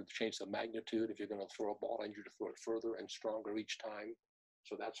behavior to change the magnitude. If you're going to throw a ball, I need you to throw it further and stronger each time.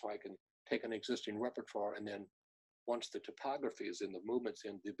 So that's why I can take an existing repertoire, and then once the topography is in, the movements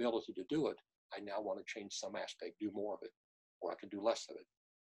in, the ability to do it, I now want to change some aspect, do more of it, or I can do less of it.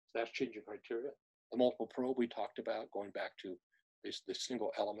 So that's changing criteria. The multiple probe we talked about, going back to this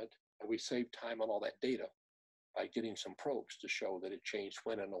single element, and we save time on all that data by getting some probes to show that it changed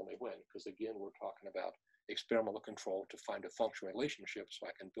when and only when, because again, we're talking about experimental control to find a functional relationship so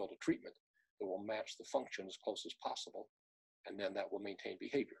I can build a treatment that will match the function as close as possible, and then that will maintain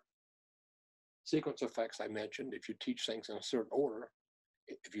behavior. Sequence effects I mentioned, if you teach things in a certain order,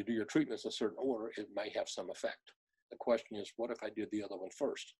 if you do your treatments in a certain order, it may have some effect. The question is, what if I did the other one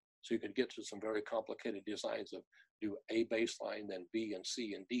first? So you could get to some very complicated designs of do A baseline, then B and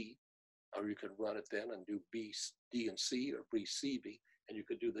C and D, or you could run it then and do B, D and C, or B, C, B, and you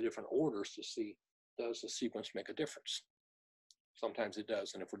could do the different orders to see, does the sequence make a difference? Sometimes it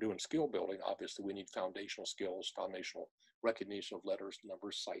does, and if we're doing skill building, obviously we need foundational skills, foundational recognition of letters,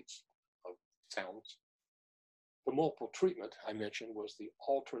 numbers, sights, of sounds. The multiple treatment I mentioned was the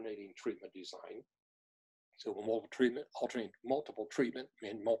alternating treatment design. So alternating multiple treatment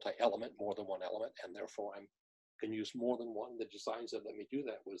mean multi-element, more than one element, and therefore I can use more than one. The designs that let me do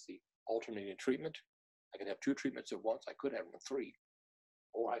that was the alternating treatment. I could have two treatments at once. I could have them three,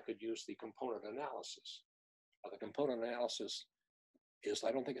 or I could use the component analysis. Now, the component analysis is,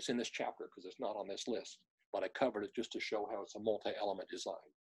 I don't think it's in this chapter because it's not on this list, but I covered it just to show how it's a multi-element design.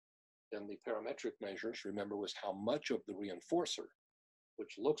 Then the parametric measures, remember, was how much of the reinforcer,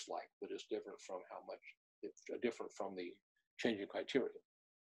 which looks like, but is different from how much, it's different from the changing criteria.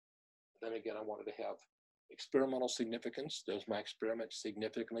 Then again, I wanted to have experimental significance. Does my experiment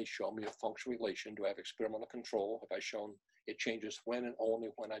significantly show me a functional relation? Do I have experimental control? Have I shown it changes when and only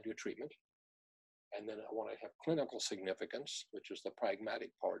when I do treatment? And then I want to have clinical significance, which is the pragmatic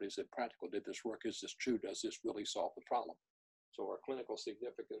part. Is it practical? Did this work? Is this true? Does this really solve the problem? So our clinical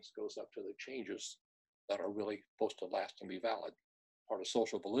significance goes up to the changes that are really supposed to last and be valid. Part of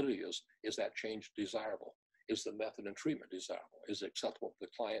social validity is that change desirable? Is the method and treatment desirable? Is it acceptable to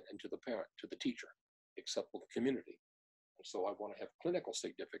the client and to the parent, to the teacher, acceptable to the community? And so I want to have clinical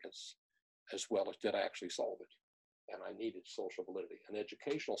significance as well as did I actually solve it? And I needed social validity. And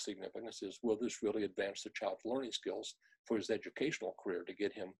educational significance is, will this really advance the child's learning skills for his educational career to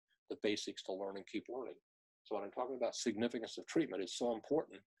get him the basics to learn and keep learning? So when I'm talking about significance of treatment, it's so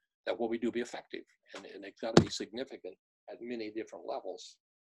important that what we do be effective, and it's got to be significant at many different levels.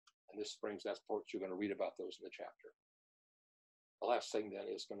 And this brings that part, you're going to read about those in the chapter. The last thing then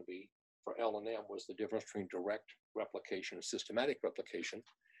is going to be, for L&M, was the difference between direct replication and systematic replication,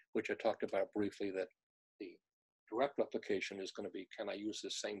 which I talked about briefly, that the direct replication is going to be, can I use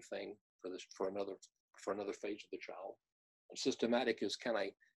the same thing for another phase of the child? And systematic is, can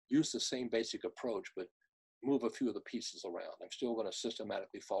I use the same basic approach, but move a few of the pieces around? I'm still going to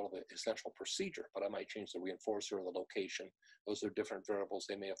systematically follow the essential procedure, but I might change the reinforcer or the location. Those are different variables.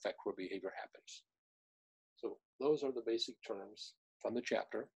 They may affect where behavior happens. So those are the basic terms from the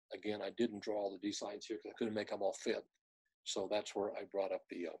chapter. Again, I didn't draw all the designs here because I couldn't make them all fit. So that's where I brought up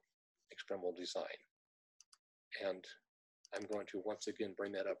the experimental design. And I'm going to once again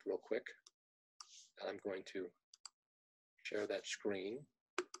bring that up real quick. And I'm going to share that screen.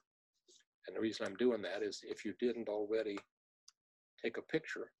 And the reason I'm doing that is if you didn't already take a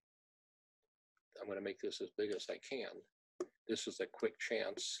picture, I'm going to make this as big as I can. This is a quick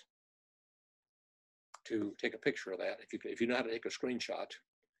chance to take a picture of that. If you know how to take a screenshot,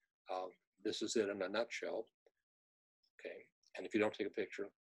 this is it in a nutshell. Okay, and if you don't take a picture,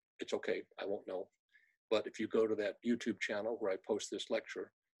 it's okay, I won't know. But if you go to that YouTube channel where I post this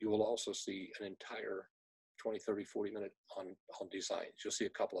lecture, you will also see an entire 20, 30, 40 minute on designs. You'll see a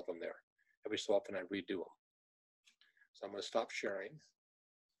couple of them there. Every so often I redo them. So I'm going to stop sharing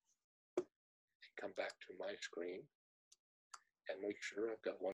and come back to my screen and make sure I've got one